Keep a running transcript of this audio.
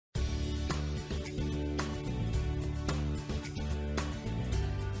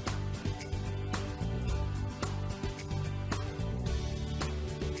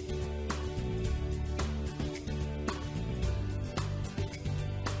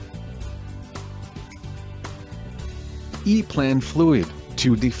EPLAN Fluid,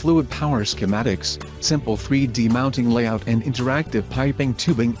 2D fluid power schematics, simple 3D mounting layout and interactive piping,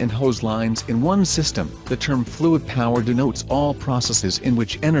 tubing and hose lines in one system. The term fluid power denotes all processes in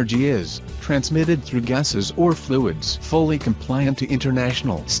which energy is transmitted through gases or fluids, fully compliant to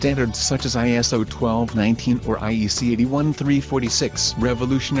international standards such as ISO 1219 or IEC 81346.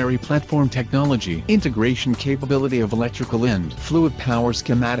 Revolutionary platform technology, integration capability of electrical and fluid power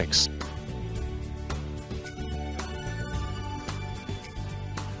schematics.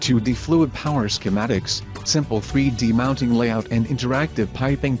 2D fluid power schematics, simple 3D mounting layout and interactive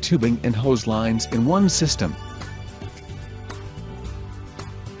piping, tubing and hose lines in one system.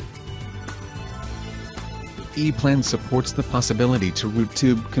 EPLAN supports the possibility to route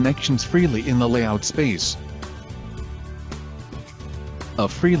tube connections freely in the layout space. A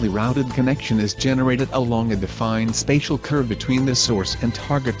freely routed connection is generated along a defined spatial curve between the source and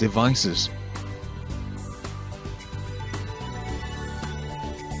target devices.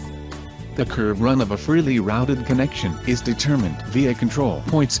 The curve run of a freely routed connection is determined via control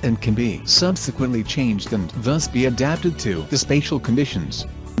points and can be subsequently changed and thus be adapted to the spatial conditions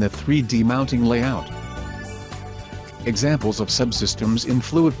in the 3D mounting layout. Examples of subsystems in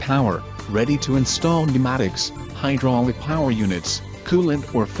fluid power: ready-to-install pneumatics, hydraulic power units,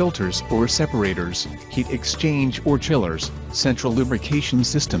 coolant or filters or separators, heat exchange or chillers, central lubrication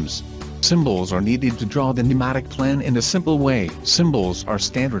systems. Symbols are needed to draw the pneumatic plan in a simple way. Symbols are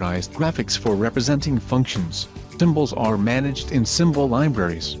standardized graphics for representing functions. Symbols are managed in symbol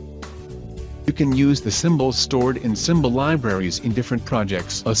libraries. You can use the symbols stored in symbol libraries in different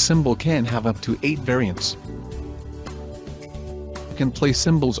projects. A symbol can have up to 8 variants. You can place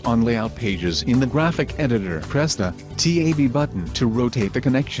symbols on layout pages in the graphic editor. Press the Tab button to rotate the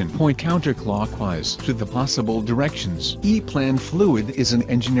connection point counterclockwise to the possible directions. EPLAN Fluid is an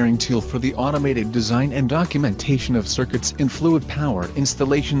engineering tool for the automated design and documentation of circuits in fluid power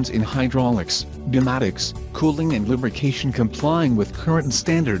installations in hydraulics, pneumatics, cooling and lubrication, complying with current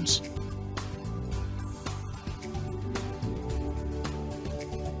standards.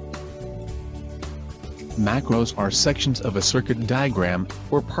 Macros are sections of a circuit diagram,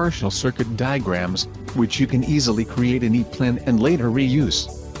 or partial circuit diagrams, which you can easily create in EPLAN and later reuse.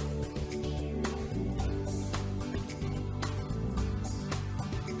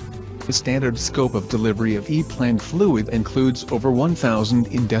 The standard scope of delivery of EPLAN Fluid includes over 1,000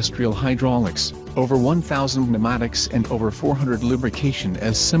 industrial hydraulics, over 1,000 pneumatics and over 400 lubrication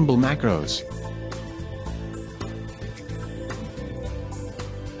as symbol macros.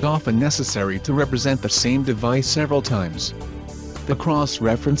 Often necessary to represent the same device several times. The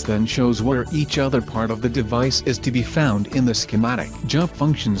cross-reference then shows where each other part of the device is to be found in the schematic. Jump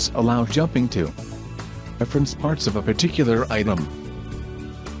functions allow jumping to reference parts of a particular item.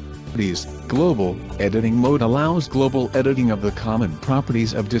 Properties: global editing mode allows global editing of the common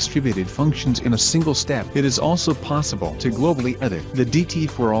properties of distributed functions in a single step. It is also possible to globally edit the DT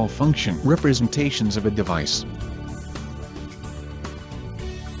for all function representations of a device.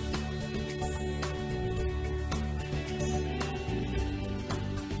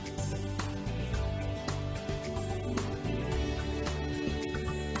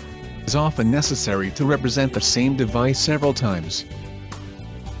 Is often necessary to represent the same device several times.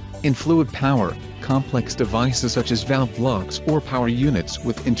 In fluid power, complex devices such as valve blocks or power units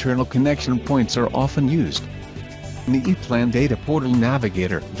with internal connection points are often used. In the EPLAN Data Portal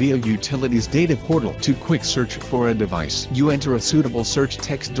Navigator via Utilities Data Portal to quick search for a device, you enter a suitable search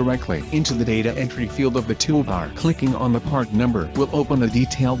text directly into the data entry field of the toolbar. Clicking on the part number will open a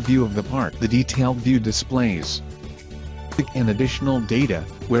detailed view of the part. The detailed view displays and additional data,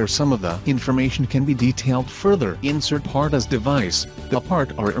 where some of the information can be detailed further. Insert part as device. The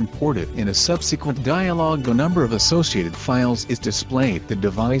part are imported in a subsequent dialog. The number of associated files is displayed. The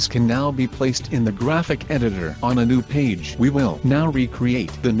device can now be placed in the graphic editor on a new page. We will now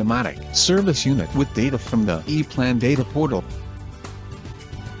recreate the pneumatic service unit with data from the EPLAN Data Portal.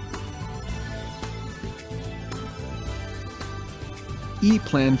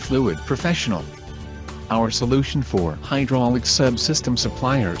 EPLAN Fluid Professional. Our solution for hydraulic subsystem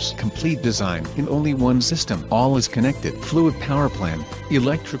suppliers. Complete design in only one system. All is connected. Fluid power plan,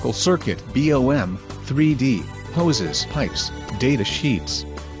 electrical circuit, BOM, 3D, hoses, pipes, data sheets.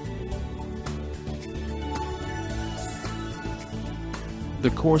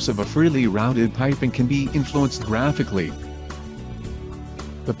 The course of a freely routed piping can be influenced graphically.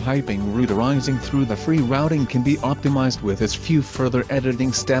 The piping route arising through the free routing can be optimized with as few further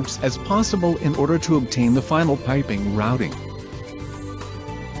editing steps as possible in order to obtain the final piping routing.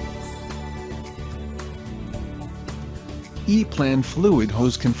 EPLAN Fluid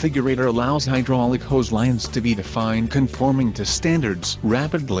Hose Configurator allows hydraulic hose lines to be defined conforming to standards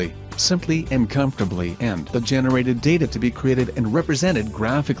rapidly, simply and comfortably, and the generated data to be created and represented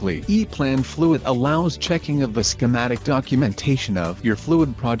graphically. EPLAN Fluid allows checking of the schematic documentation of your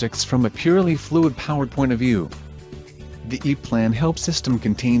fluid projects from a purely fluid-powered point of view. The EPLAN help system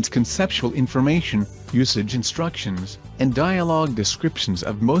contains conceptual information, usage instructions, and dialog descriptions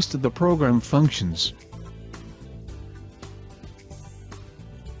of most of the program functions.